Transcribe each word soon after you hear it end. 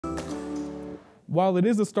While it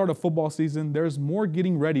is the start of football season, there's more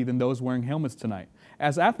getting ready than those wearing helmets tonight.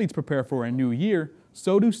 As athletes prepare for a new year,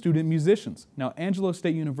 so do student musicians. Now, Angelo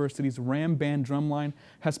State University's Ram Band Drumline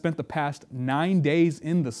has spent the past 9 days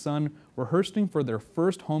in the sun rehearsing for their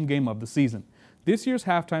first home game of the season. This year's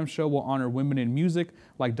halftime show will honor women in music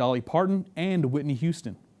like Dolly Parton and Whitney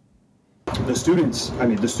Houston. The students,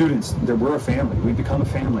 we're a family. We become a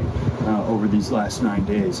family over these last 9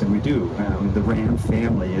 days, and we do. The RAM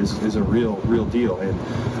family is a real deal.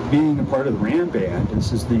 And being a part of the RAM Band,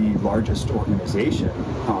 this is the largest organization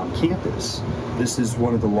on campus. This is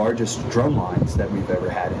one of the largest drum lines that we've ever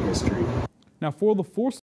had in history. Now, for the fourth